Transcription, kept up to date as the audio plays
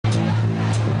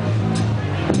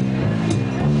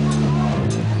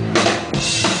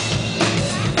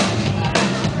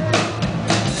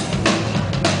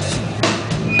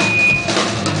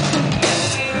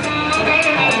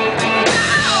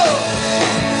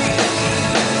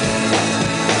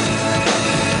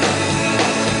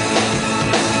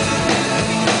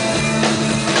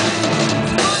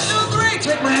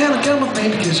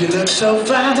you look so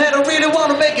fine that I really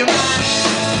wanna make you mine.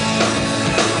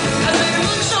 I said you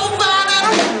look so fine that I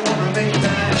really wanna make you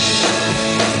mine.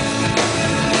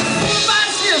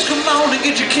 Everybody says come on and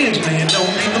get your kids, man. You don't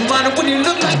need the money when you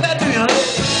look like that, do you?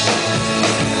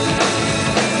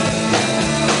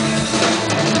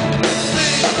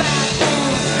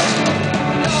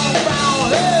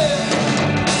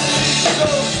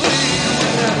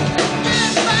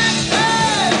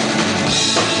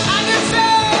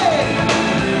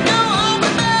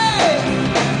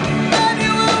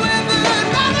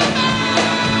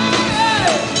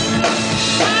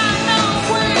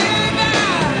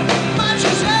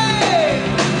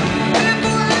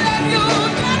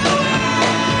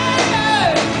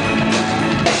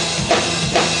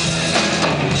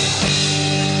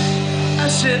 I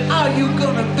said, are you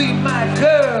gonna be my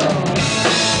girl?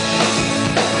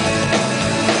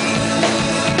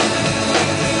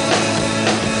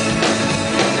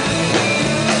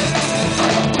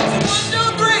 One, two,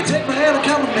 three, take my hand and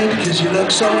come with me, because you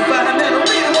look so fine and I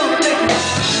really wanna make you mine.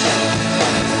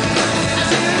 I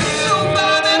said, you look so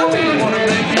fine and I really wanna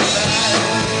make you mine.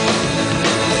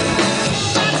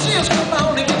 Somebody says, come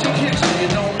on and get your kicks, and you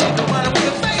don't need the money with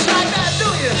a face like that, do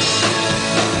you?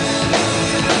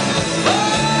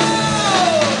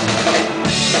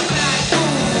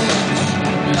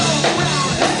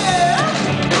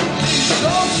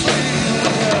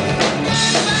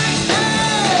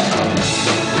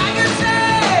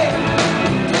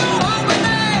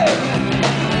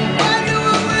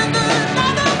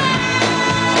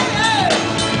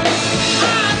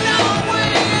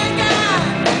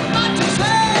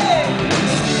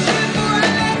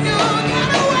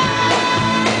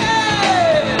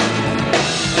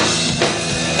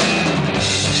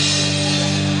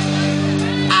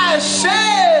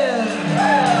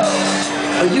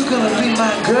 Are you gonna be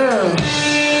my girl?